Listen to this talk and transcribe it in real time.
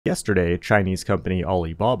Yesterday, Chinese company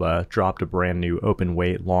Alibaba dropped a brand new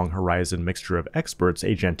open-weight, long-horizon mixture of experts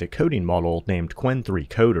agentic coding model named Qwen3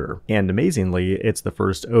 Coder. And amazingly, it's the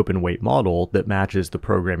first open-weight model that matches the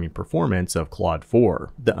programming performance of Claude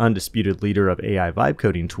 4, the undisputed leader of AI vibe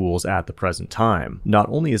coding tools at the present time. Not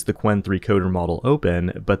only is the Qwen3 Coder model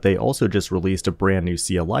open, but they also just released a brand new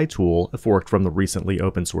CLI tool forked from the recently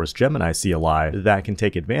open-source Gemini CLI that can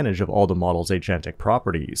take advantage of all the model's agentic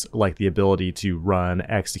properties, like the ability to run,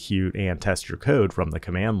 execute, and test your code from the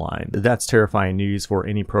command line. That's terrifying news for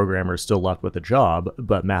any programmer still left with a job,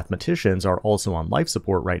 but mathematicians are also on life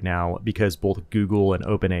support right now because both Google and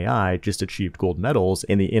OpenAI just achieved gold medals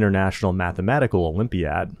in the International Mathematical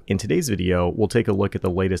Olympiad. In today's video, we'll take a look at the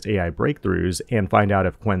latest AI breakthroughs and find out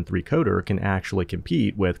if Qwen3 Coder can actually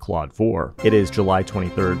compete with Claude 4. It is July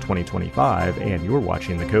 23rd, 2025, and you're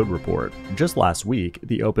watching the Code Report. Just last week,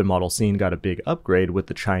 the open model scene got a big upgrade with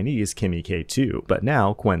the Chinese Kimi K2, but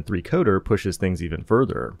now Qwen3 Coder pushes things even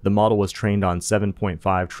further. The model was trained on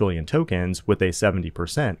 7.5 trillion tokens with a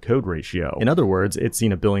 70% code ratio. In other words, it's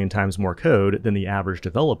seen a billion times more code than the average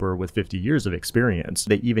developer with 50 years of experience.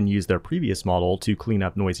 They even used their previous model to clean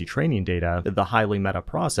up noisy training data, the highly meta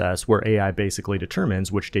process where AI basically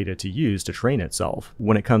determines which data to use to train itself.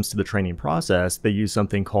 When it comes to the training process, they use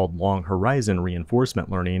something called long horizon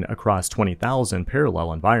reinforcement learning across 20,000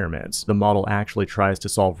 parallel environments. The model actually tries to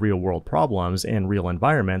solve real-world problems in real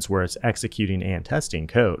environments where it's executing and testing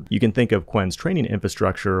code. You can think of Qwen's training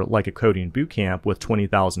infrastructure like a coding bootcamp with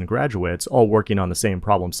 20,000 graduates all working on the same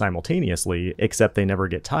problem simultaneously, except they never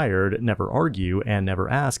get tired, never argue, and never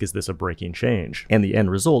ask, is this a breaking change? And the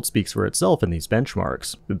end result speaks for itself in these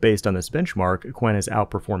benchmarks. Based on this benchmark, Qwen is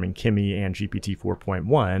outperforming Kimi and GPT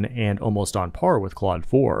 4.1 and almost on par with Claude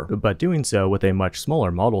 4, but doing so with a much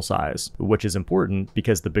smaller model size, which is important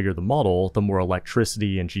because the bigger the model, the more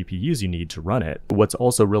electricity and GPUs you need to run it. What's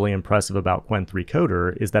also really impressive about Qwen3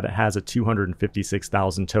 Coder is that it has a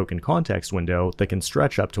 256,000 token context window that can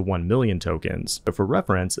stretch up to 1 million tokens. But for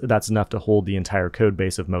reference, that's enough to hold the entire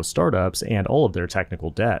codebase of most startups and all of their technical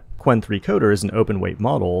debt. Qwen3 Coder is an open-weight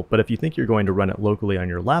model, but if you think you're going to run it locally on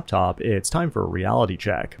your laptop, it's time for a reality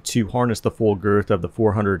check. To harness the full girth of the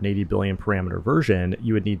 480 billion parameter version,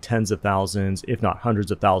 you would need tens of thousands, if not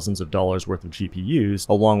hundreds of thousands of dollars worth of GPUs,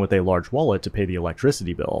 along with a large wallet to pay the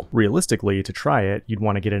electricity bill. Realistically, to try it, you'd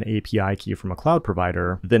want to get an API key from a cloud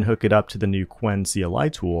provider, then hook it up to the new Qwen CLI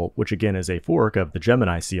tool, which again is a fork of the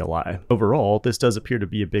Gemini CLI. Overall, this does appear to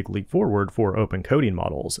be a big leap forward for open coding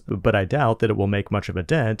models, but I doubt that it will make much of a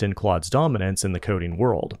dent in Claude's dominance in the coding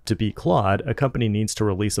world. To beat Claude, a company needs to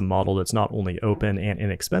release a model that's not only open and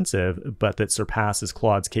inexpensive, but that surpasses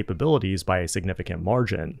Claude's capabilities by a significant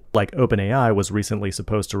margin. Like OpenAI was recently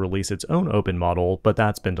supposed to release its own open model, but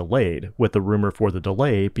that's been delayed, with the rumor for the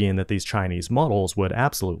delay being that these Chinese models would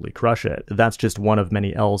absolutely crush it. That's just one of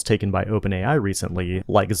many L's taken by OpenAI recently,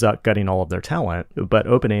 like Zuck gutting all of their talent, but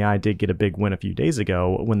OpenAI did get a big win a few days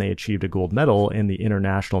ago when they achieved a gold medal in the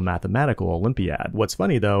International Mathematical Olympiad. What's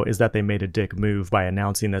funny though is that they made a dick move by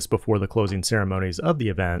announcing this before the closing ceremonies of the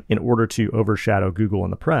event in order to overshadow Google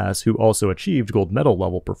and the press, who also achieved gold medal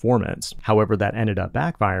level performance. However, that ended up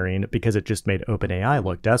backfiring because it just made OpenAI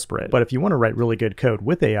look desperate. But if you want to write really good code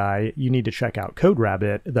with AI, you need to check out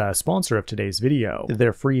CodeRabbit, the sponsor of today's video.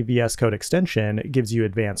 Their free VS Code extension gives you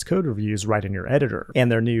advanced code reviews right in your editor,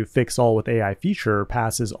 and their new Fix All with AI feature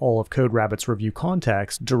passes all of CodeRabbit's review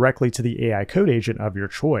context directly to the AI code agent of your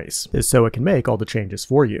choice, so it can make all the changes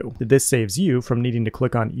for you. This saves you from needing to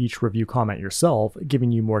click on each review comment yourself,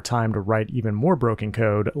 giving you more time to write even more broken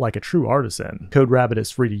code like a true artisan. CodeRabbit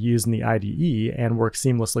is free to use in the IDE and works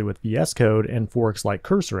seamlessly with VS Code and forks like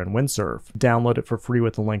Cursor and Windsurf. Download it for free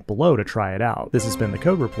with the link below to try it out. This has been the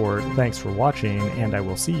Code Report. Thanks for watching, and I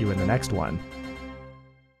will see you in the next one.